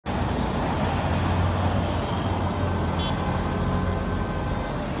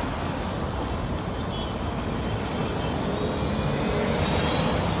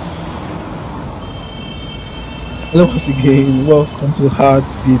Hello once again, welcome to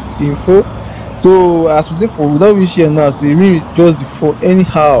Heartbeat Info. So as we dey for without we share now, say me just the phone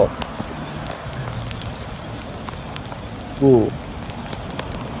anyhow go.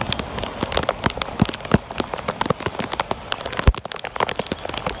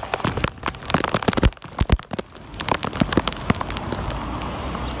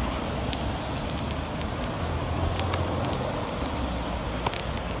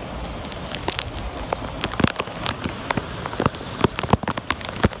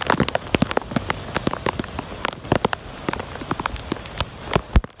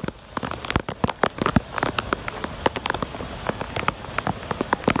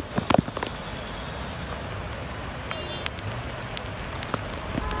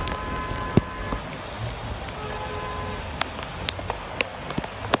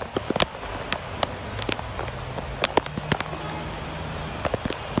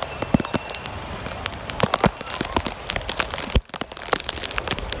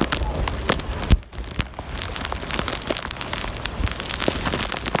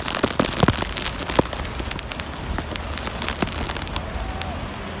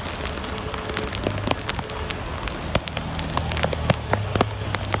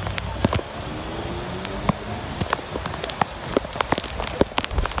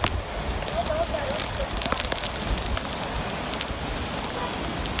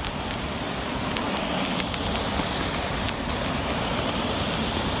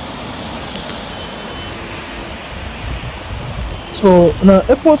 So now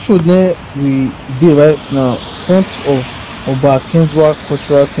airport road there we dey right now front of Oba Kingswar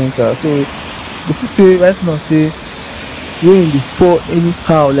Cultural Center. So you see say right now say rain dey fall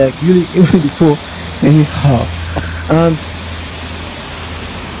anyhow, like really even dey fall anyhow. And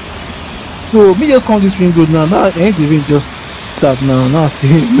so me just come this ring road now. Now I the rain just start now. Now I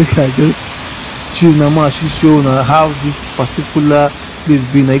say make I just chill now. Ma she show now how this particular place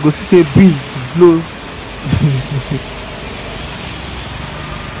be. Now you go see say breeze blow.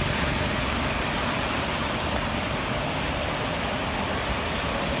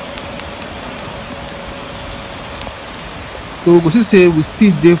 So we go see say we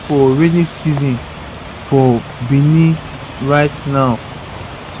still dey for rainy season for Benin right now.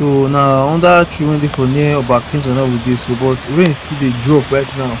 So now under tree wey dey for near Oba Kingswar now we dey, so but rain still dey drop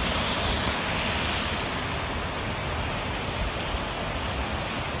right now.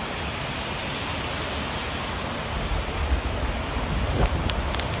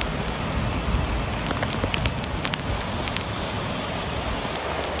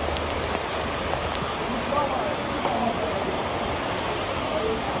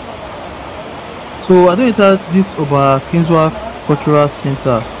 So I don enter this Oba Kingswar Cultural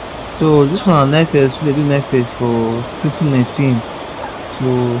Center. So this one na NIFES, we dey do NIFES for 2019.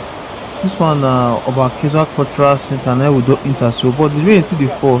 So this one na Oba Kingswar Cultural Center now we don enter, so but the rain still dey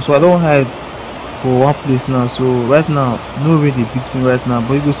fall, so I don hide for one place now. So right now no rain dey beat me right now,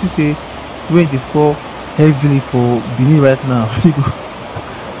 but you go see say rain dey fall heavily for Benin right now.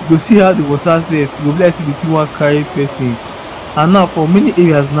 You go see how the water sef, you go be like say the thing wan carry person. And now for many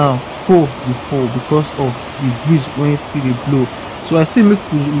areas now fall dey fall because of the breeze wey still dey blow. So I say make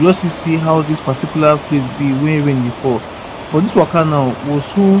we just see how this particular place be when rain dey fall. But this waka now go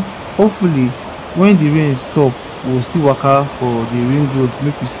soon, hopefully when the rain stop we go still waka for the ring road,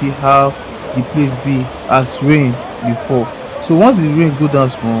 make we see how the place be as rain dey fall. So once the rain go down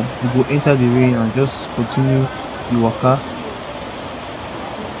small, we go enter the rain and just continue the waka.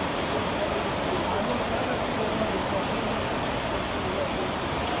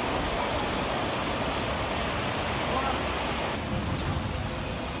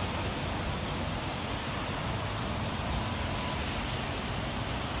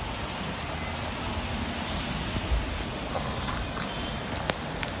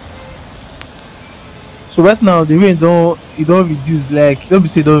 So right now the rain don reduce, like don't be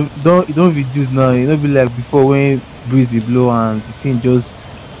say e don reduce now. E no be like before when breeze dey blow and the thing just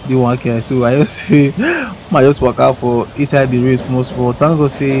dey one kind. So I just say I just waka for inside the rain small small. Thank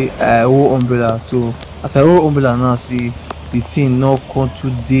God say I hold umbrella. So as I hold umbrella now, see the thing no come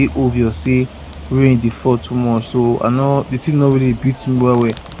too dey obvious say rain dey fall too much. So I know the thing no really beat me well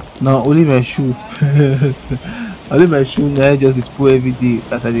well. Now only my shoe only my shoe na just dey spoil every day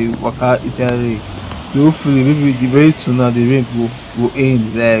as I dey waka inside rain. So hopefully maybe the very soon now the rain go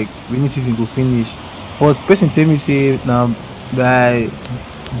end, like rainy season go finish. But person tell me say now by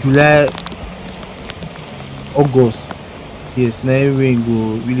July, August, yes, na rain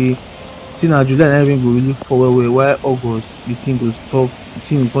go really, see na July na rain go really fall well well, while August the thing go stop, the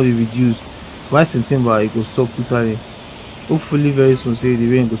thing go dey reduce, while September it go stop totally. Hopefully very soon say the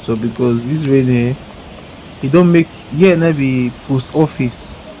rain go stop, because this rain e don make here na be post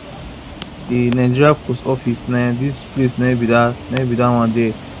office, the Nigeria post office na this place na be that one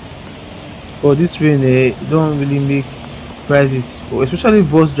there. But this rain don really make prices for especially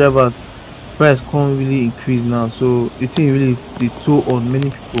bus drivers, price come really increase now, so the thing really dey toll on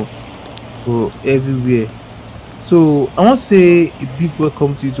many people for everywhere. So I wan say a big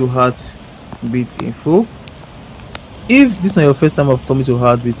welcome to you to Heartbeat Info. If this na your first time of coming to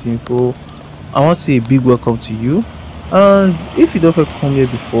Heartbeat Info, I wan say a big welcome to you. And if you don first come here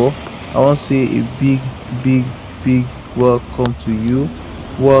before, I wan say a big welcome to you.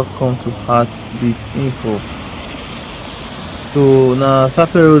 Welcome to Heartbeat Info. So na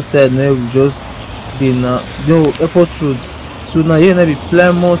Sape road side na we just dey na, no, airport road. So na here na be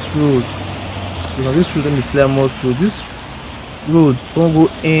Plymouth road. So na this road na be Plymouth road. This road don go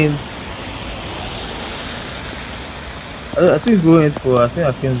end, I think go end for, I think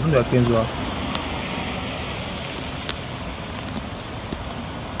Akenzo.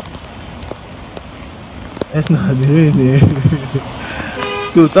 It's not the rain.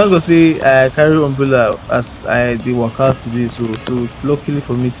 So thank God say I carry umbrella as I dey waka today. So luckily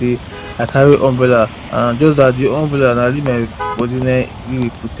for me say I carry umbrella, and just that the umbrella na leave my body na really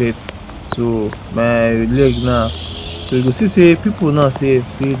protect. So my leg now. So you go see say people now say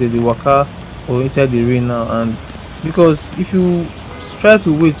they dey waka or inside the rain now, and because if you try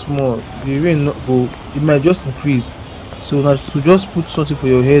to wait more, the rain not go, it might just increase. So now to just put something for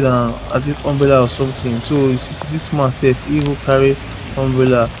your head and at least umbrella or something. So you see this man safe, he will carry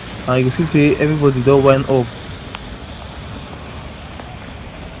umbrella, and you can see say everybody don wind up.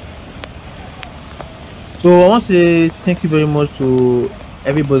 So I want to say thank you very much to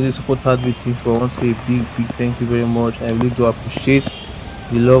everybody support Heartbeat Info. I want to say big thank you very much. I really do appreciate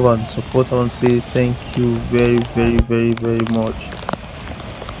the love and the support. I want to say thank you very much.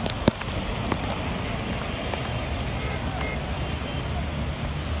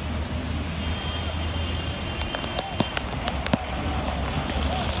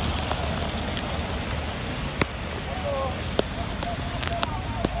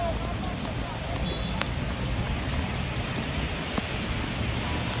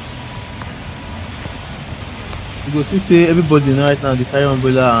 You go see say everybody now right now dey carry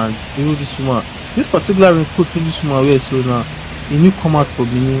umbrella, and even this woman, this particular raincoat wey this woman wear so now, e new come out for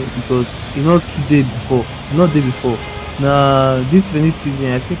Benin because e not too dey before, na this rainy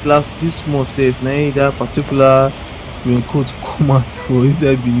season, I think this month sef na that particular raincoat come out for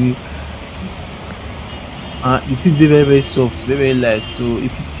inside Benin, and the thing dey very soft, very light, so e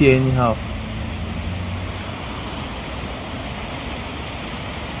fit tear anyhow.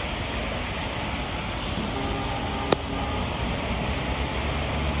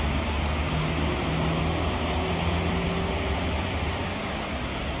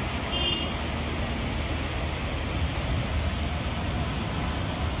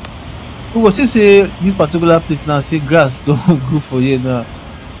 We go see say this particular place now say grass don grow for here now.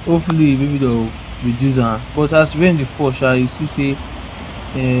 Hopefully maybe they'll reduce am, but as rain dey fall you see say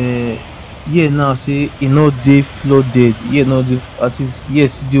here now say e no dey flooded, here no dey, I think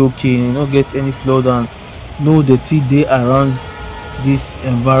yes e dey okay, e no get any flood and no dirty dey around this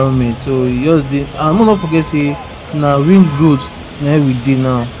environment. So e just dey, and no forget say na ring road na we dey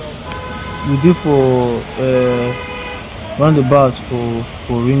now, we dey for roundabout for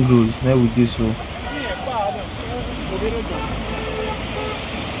ring road na we dey. So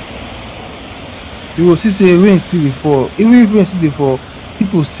you go see say rain still dey fall. Even if rain still dey fall,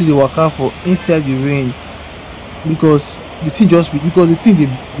 people still dey waka for inside the rain because the thing dey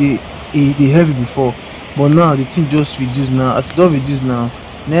heavy before, but now the thing just reduce now. As e don reduce now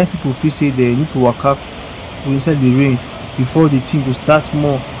people feel say they need to waka for inside the rain before the thing go start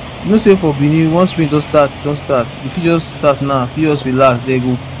more. You know say for Benin, once rain don start, if you just start now, if you just relax, they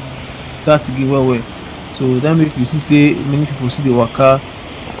go start again well. So that make you see say many people see the waka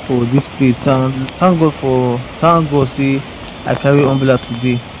for this place. Thank God say I carry umbrella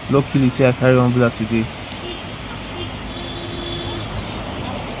today. Luckily say I carry umbrella today.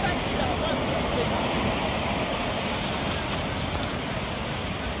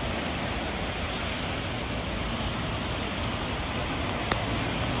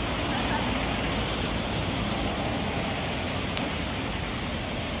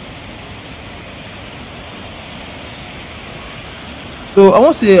 So I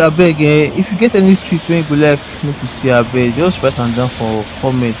wan say abeg, if you get any street wey you go like make you see, abeg just write am down for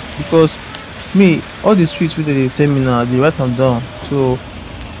comment, because me all the streets wey dem dey tell me now I dey write am down. So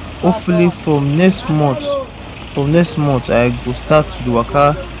hopefully from next month I go start to dey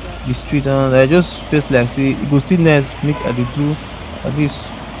waka the street, and I just feel like say e go still nice make I dey do at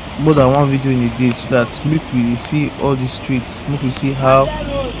least more than one video in a day, so that make we see all the streets, make we see how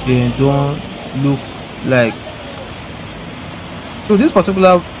they don't look like. So this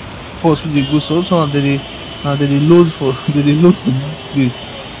particular bus wey dey go, so also na dey load for dey load for this place.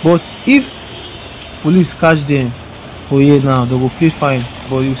 But if police catch them for here now, they go pay fine.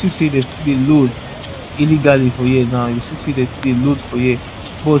 But you see say they still dey load illegally for here now. You see say they still dey load for here.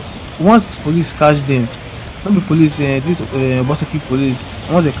 But once police catch them, no be police, this Obaseki police,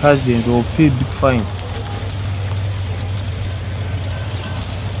 once they catch them, they will pay big fine.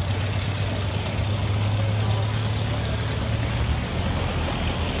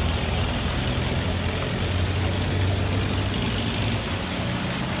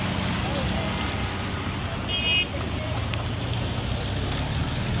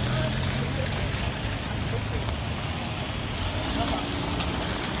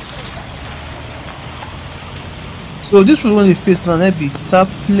 So this road wey dey face now, na be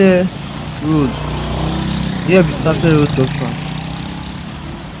Saple road. Here be Saple road junction.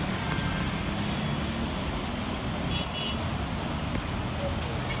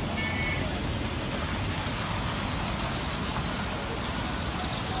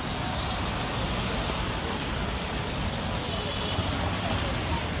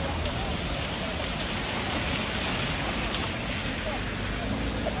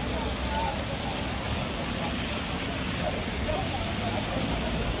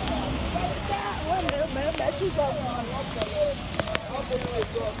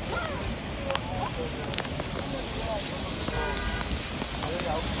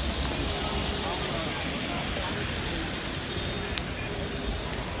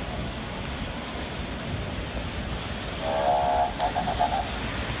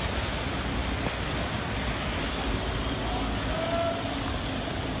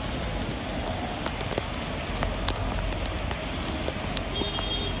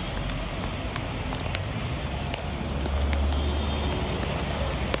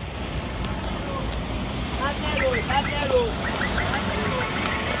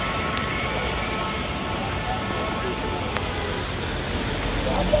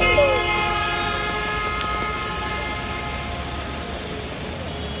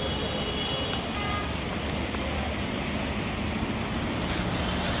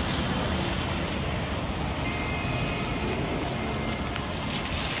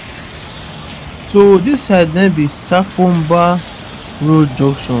 So this side then be Sapomba road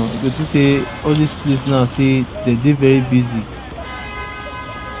junction. You can see say all this place now, say they dey very busy.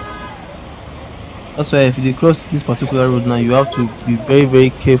 That's why if you dey cross this particular road now, you have to be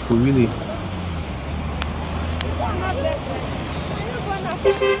very careful, really.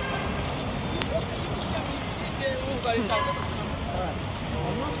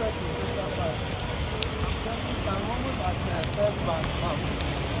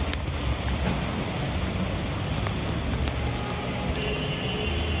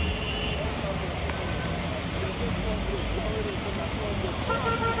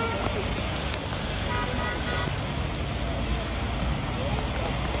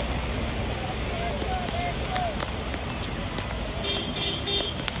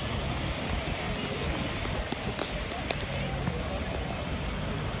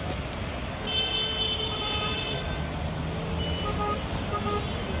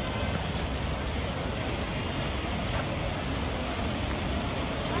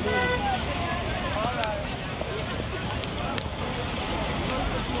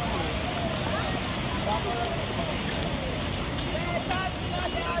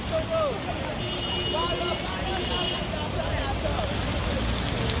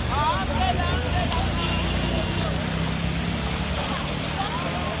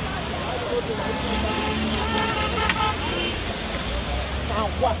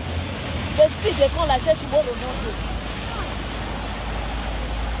 Le speed est quand la tête tu vois le monde.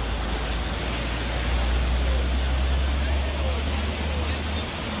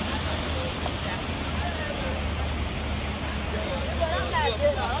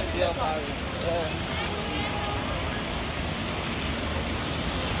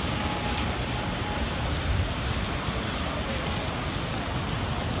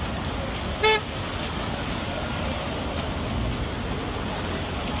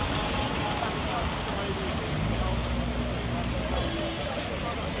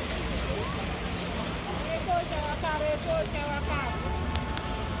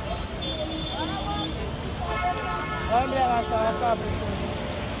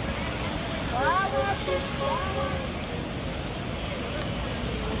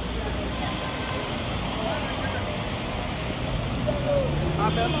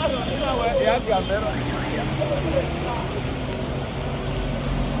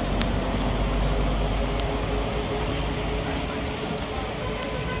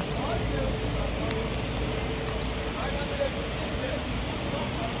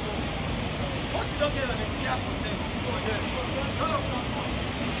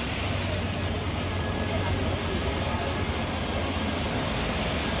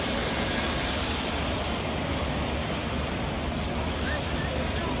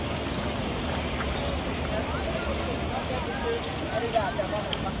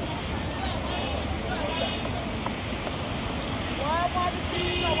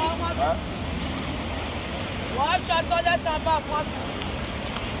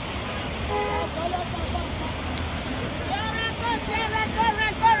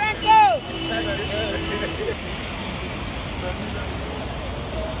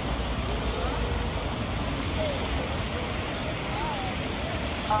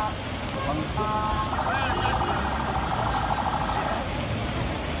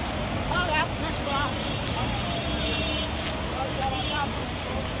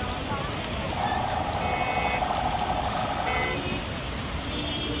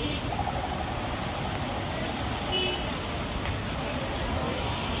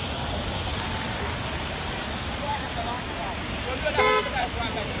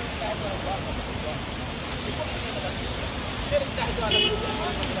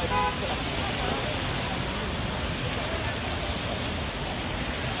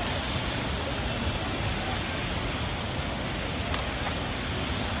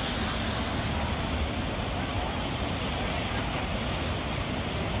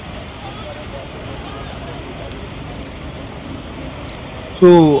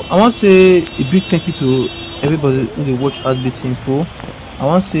 So I want to say a big thank you to everybody who dey watch Heartbeat Info. I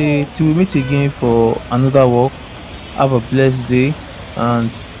want to say till we meet again for another walk. Have a blessed day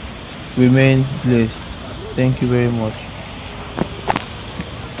and remain blessed. Thank you very much.